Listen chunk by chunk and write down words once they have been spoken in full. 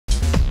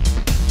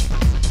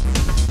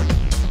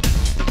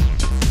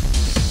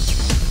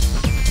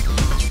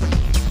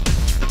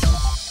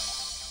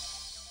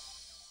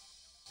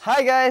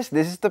Hi guys,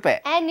 this is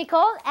Tupe. And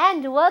Nicole,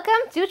 and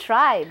welcome to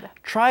Tribe.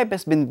 Tribe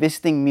has been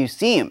visiting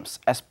museums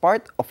as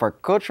part of our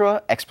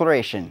cultural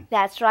exploration.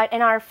 That's right,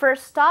 and our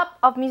first stop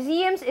of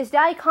museums is the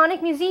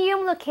iconic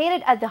museum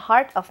located at the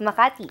heart of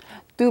Makati.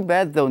 Too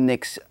bad though,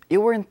 Nix,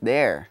 you weren't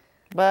there.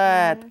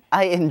 But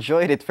I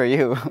enjoyed it for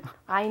you.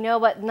 I know,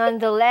 but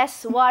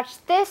nonetheless,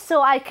 watch this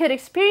so I could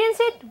experience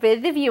it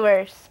with the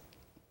viewers.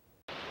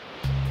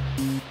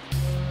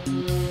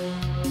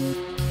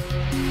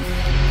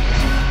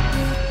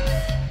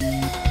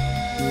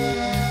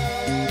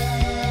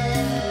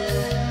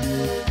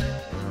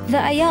 The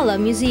Ayala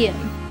Museum,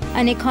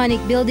 an iconic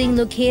building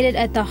located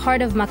at the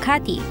heart of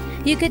Makati.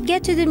 You could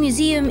get to the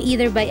museum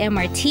either by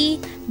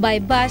MRT, by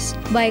bus,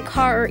 by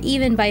car, or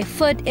even by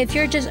foot if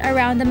you're just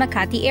around the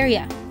Makati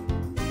area.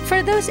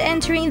 For those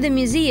entering the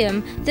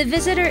museum, the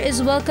visitor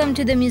is welcome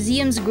to the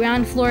museum's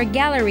ground floor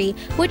gallery,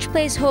 which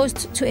plays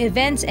host to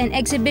events and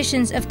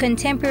exhibitions of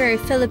contemporary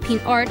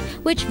Philippine art,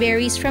 which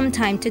varies from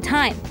time to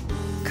time.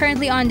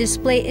 Currently on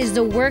display is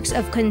the works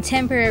of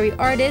contemporary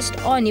artist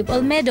Onib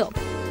Olmedo.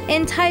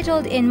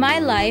 Entitled In My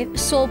Life,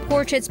 Soul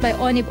Portraits by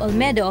Onib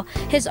Olmedo,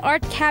 his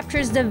art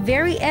captures the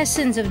very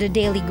essence of the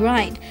daily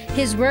grind.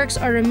 His works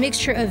are a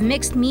mixture of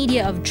mixed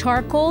media of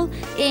charcoal,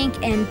 ink,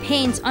 and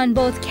paints on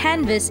both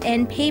canvas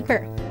and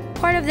paper.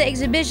 Part of the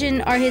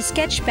exhibition are his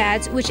sketch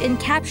pads, which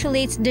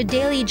encapsulates the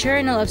daily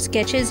journal of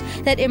sketches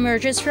that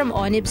emerges from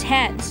Onib's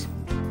hands.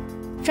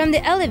 From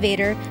the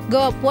elevator, go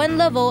up one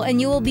level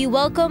and you will be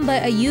welcomed by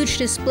a huge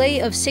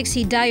display of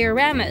 60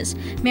 dioramas,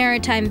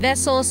 maritime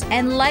vessels,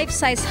 and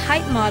life-size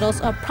height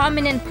models of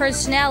prominent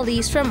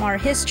personalities from our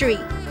history.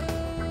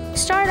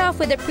 Start off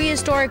with a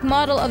prehistoric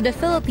model of the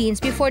Philippines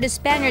before the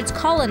Spaniards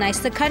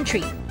colonized the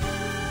country.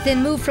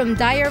 Then move from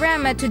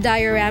diorama to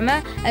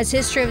diorama as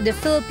history of the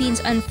Philippines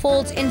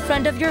unfolds in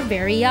front of your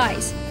very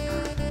eyes.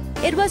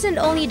 It wasn't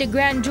only the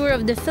grandeur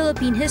of the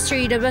Philippine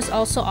history that was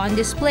also on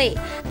display,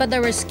 but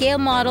there were scale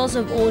models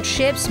of old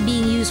ships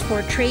being used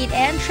for trade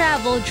and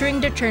travel during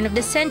the turn of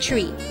the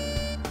century.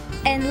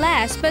 And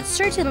last, but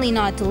certainly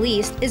not the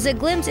least, is a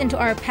glimpse into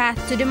our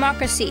path to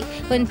democracy,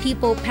 when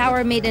people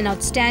power made an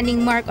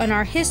outstanding mark on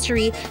our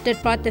history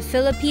that brought the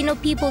Filipino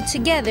people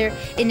together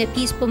in a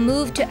peaceful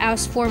move to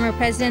oust former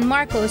President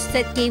Marcos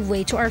that gave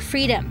way to our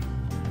freedom.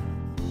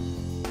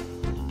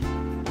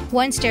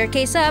 One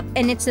staircase up,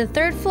 and it's the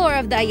third floor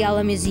of the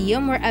Ayala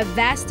Museum, where a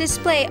vast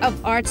display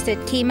of arts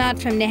that came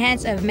out from the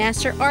hands of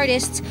master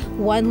artists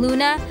Juan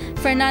Luna,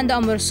 Fernando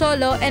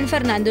Amorsolo, and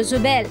Fernando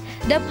Zubel,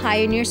 the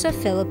pioneers of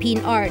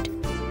Philippine art.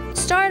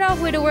 Start off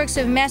with the works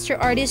of master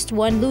artist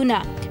Juan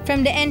Luna.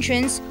 From the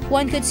entrance,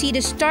 one could see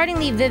the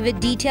startlingly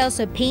vivid details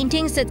of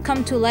paintings that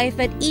come to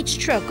life at each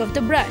stroke of the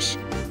brush.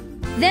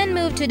 Then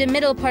move to the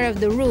middle part of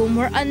the room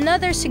where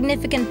another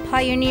significant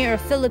pioneer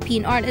of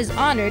Philippine art is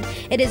honored.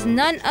 It is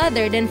none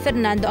other than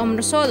Fernando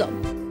Amorsolo.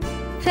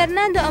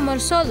 Fernando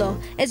Amorsolo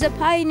is a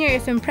pioneer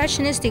of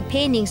impressionistic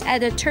paintings at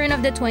the turn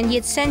of the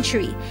 20th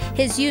century.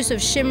 His use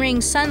of shimmering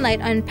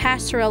sunlight on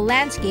pastoral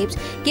landscapes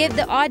gave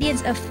the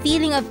audience a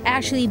feeling of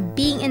actually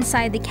being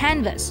inside the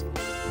canvas.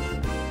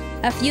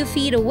 A few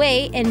feet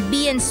away and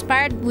be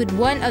inspired with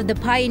one of the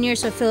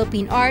pioneers of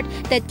Philippine art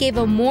that gave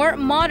a more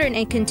modern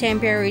and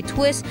contemporary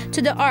twist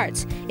to the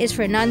arts is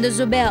Fernando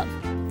Zubel,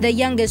 the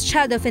youngest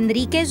child of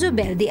Enrique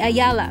Zubel de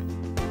Ayala.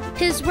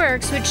 His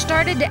works, which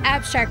started the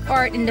abstract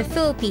art in the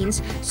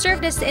Philippines,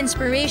 served as the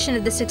inspiration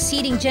of the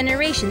succeeding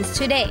generations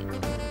today.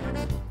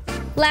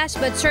 Last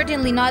but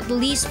certainly not the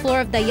least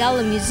floor of the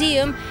Ayala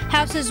Museum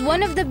houses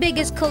one of the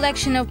biggest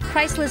collection of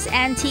priceless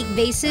antique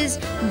vases,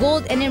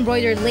 gold and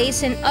embroidered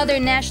lace, and other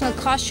national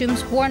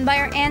costumes worn by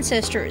our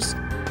ancestors.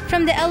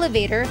 From the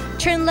elevator,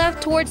 turn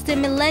left towards the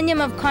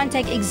Millennium of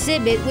Contact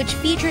exhibit, which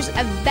features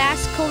a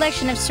vast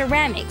collection of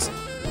ceramics.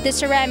 The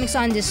ceramics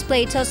on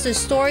display tells the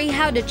story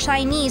how the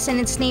Chinese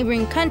and its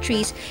neighboring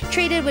countries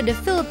traded with the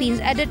Philippines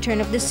at the turn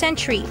of the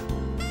century.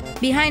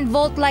 Behind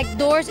vault-like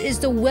doors is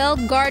the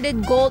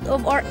well-guarded gold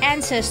of our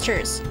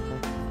ancestors.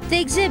 The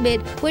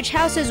exhibit, which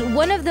houses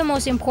one of the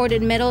most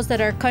important metals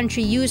that our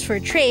country used for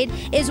trade,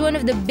 is one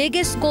of the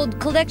biggest gold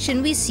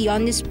collection we see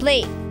on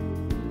display.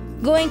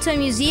 Going to a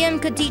museum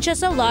could teach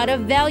us a lot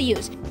of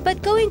values,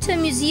 but going to a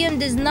museum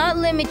does not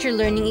limit your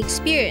learning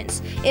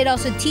experience. It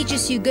also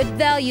teaches you good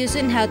values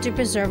and how to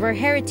preserve our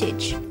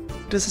heritage.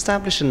 It was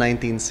established in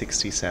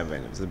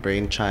 1967. It was the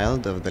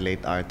brainchild of the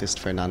late artist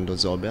Fernando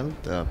Zobel,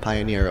 the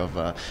pioneer of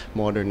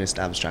modernist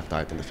abstract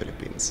art in the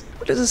Philippines.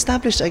 It was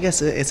established, I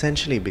guess,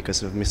 essentially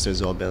because of Mr.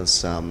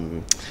 Zobel's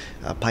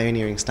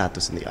pioneering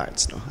status in the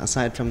arts. No?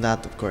 Aside from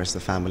that, of course, the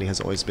family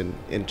has always been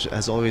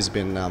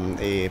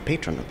a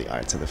patron of the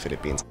arts in the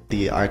Philippines.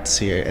 The arts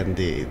here and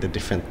the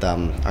different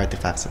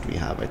artifacts that we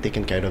have are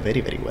taken care of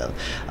very, very well.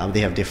 They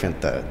have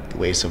different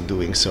ways of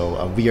doing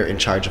so. We are in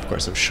charge, of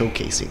course, of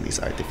showcasing these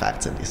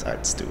artifacts and these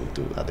arts to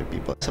other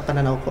people. Sa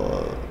pananaw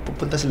ko,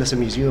 pupunta sila sa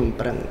museum,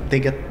 parang they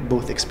get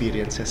both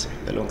experiences,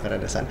 dalawang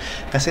karanasan.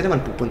 Kasi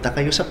naman pupunta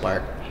kayo sa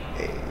park,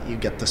 you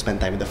get to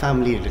spend time with the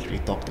family, you literally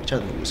talk to each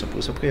other,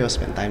 usap-usap kayo,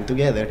 spend time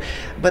together.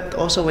 But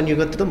also when you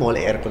go to the mall,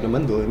 aircon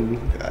naman dun,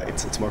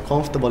 it's more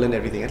comfortable and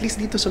everything. At least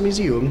dito sa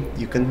museum,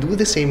 you can do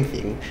the same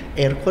thing,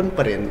 aircon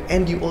pa rin,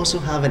 and you also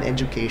have an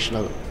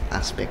educational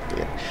aspect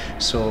to it.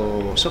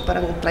 So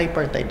parang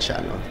tripartite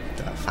siya, no?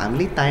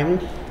 Family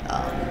time,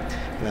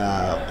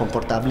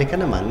 komportable ka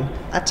naman,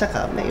 at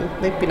saka may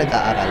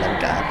pinag-aaralan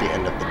ka at the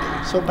end of the day.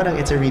 So parang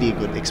it's a really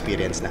good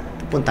experience na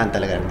puntahan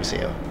talaga ng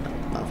museo ng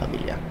mga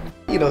pamilya.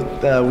 You know,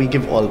 we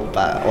give all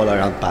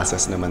around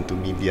passes naman to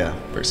media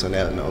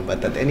personnel, no?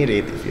 But at any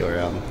rate, if you're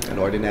an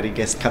ordinary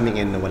guest coming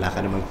in na wala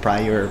ka namang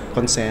prior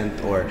consent,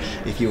 or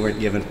if you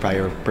weren't given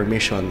prior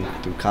permission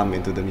to come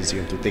into the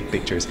museum to take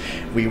pictures,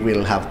 we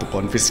will have to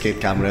confiscate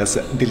cameras,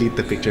 delete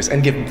the pictures,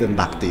 and give them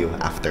back to you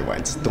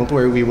afterwards. Don't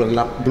worry, we will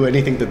not do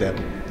anything to them.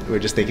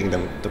 We're just taking the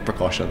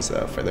precautions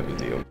for the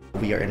museum.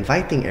 We are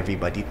inviting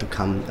everybody to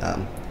come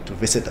to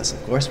visit us.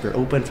 Of course, we're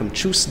open from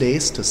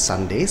Tuesdays to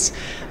Sundays.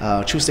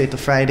 Tuesday to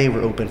Friday,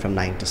 we're open from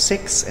 9 to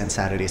 6, and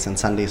Saturdays and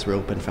Sundays, we're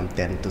open from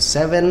 10 to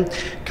 7.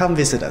 Come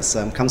visit us.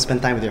 Come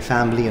spend time with your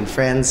family and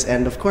friends.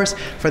 And of course,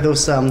 for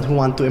those who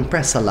want to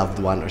impress a loved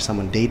one or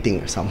someone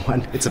dating or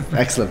someone, it's an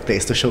excellent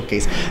place to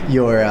showcase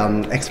your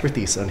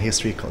expertise on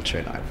history, culture,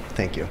 and art.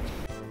 Thank you.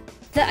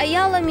 The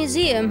Ayala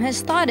Museum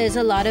has taught us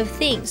a lot of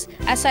things.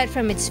 Aside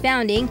from its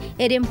founding,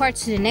 it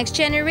imparts to the next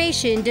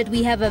generation that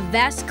we have a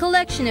vast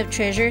collection of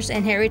treasures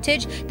and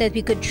heritage that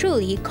we could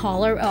truly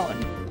call our own.